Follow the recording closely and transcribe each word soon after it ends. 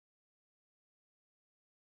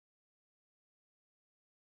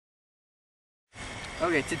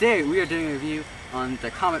Okay, today we are doing a review on the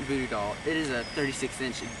Comet Voodoo doll. It is a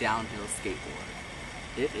 36-inch downhill skateboard.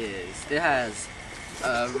 It has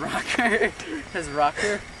a rocker. It has a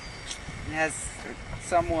rocker. It has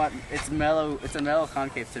somewhat, it's a mellow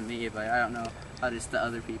concave to me, but I don't know how it is to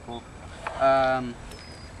other people.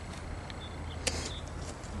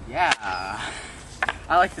 Yeah.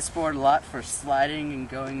 I like this board a lot for sliding and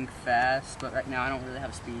going fast, but right now I don't really have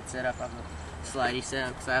a speed setup. I have a slidey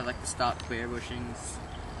setup because I have like the stock bare bushings.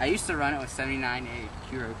 I used to run it with 79A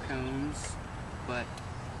Kuro cones, but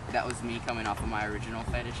that was me coming off of my original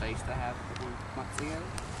fetish I used to have a couple months ago.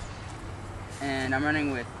 And I'm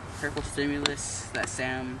running with purple stimulus that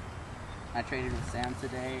I traded with Sam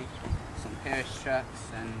today, some Paris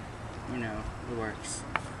trucks, and you know, the works.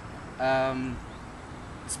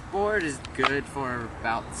 This board is good for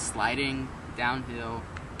about sliding, downhill,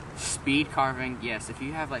 speed carving. Yes, if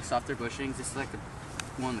you have like softer bushings, this is like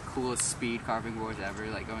one of the coolest speed carving boards ever.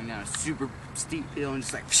 Like going down a super steep hill and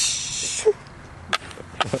just like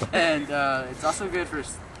and it's also good for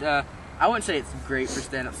I wouldn't say it's great for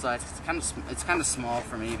stand-up slides. It's kind of small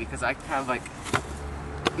for me because I have like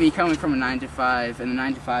me coming from a 9 to 5, and the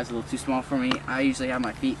 9 to 5 is a little too small for me. I usually have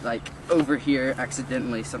my feet like over here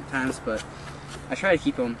accidentally sometimes, but I try to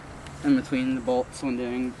keep them in between the bolts when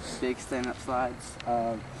doing big stand-up slides.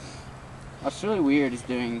 What's really weird is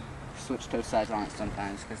doing switch toe slides on it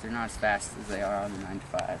sometimes because they're not as fast as they are on the 9 to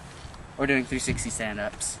 5. Or doing 360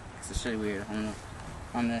 stand-ups because it's really weird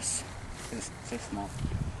on this because it's so small.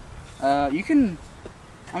 I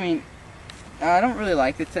don't really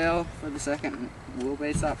like the tail for the second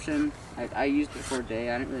wheelbase option. I used it for a day.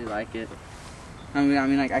 I didn't really like it. I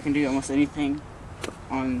mean, like I can do almost anything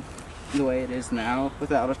on the way it is now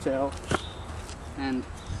without a tail. And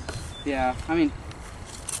yeah, I mean,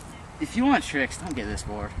 if you want tricks, don't get this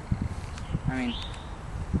board. I mean,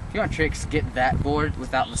 if you want tricks, get that board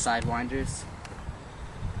without the sidewinders.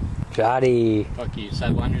 Jotty. Fuck you,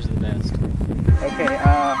 sidewinders are the best. Okay,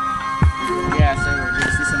 yeah, so we're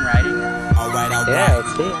gonna see some riding. Alright. Yeah,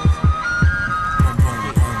 let's see it.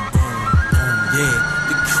 Yeah,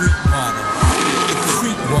 the creek water. The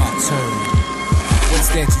creek water. What's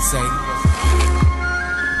that you say?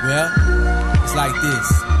 Well, it's like this.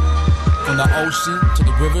 From the ocean to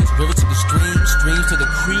the rivers, rivers to the streams, streams to the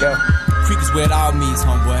creek. Go. Creek is where it all meets,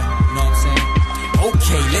 homeboy. You know what I'm saying?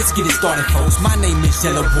 Okay, let's get it started, folks. My name is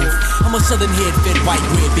Yellow Wolf. I'm a southern head-fed white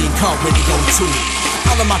bread being caught ready to go too.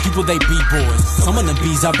 All of my people, they be boys. Some of them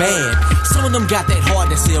bees are bad. Some of them got that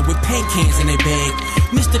hard to sell with paint cans in their bag.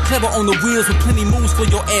 Mr. Clever on the wheels with plenty moves for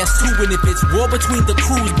your ass too. And if it's war between the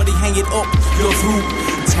crews, but he hang it up, you're through.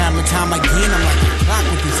 Time and time again, I'm like a clock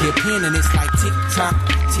with this here pen, and it's like tick-tock,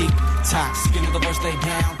 tick-tock. Skin of the verse lay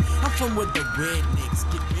down. I'm from where the rednecks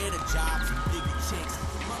get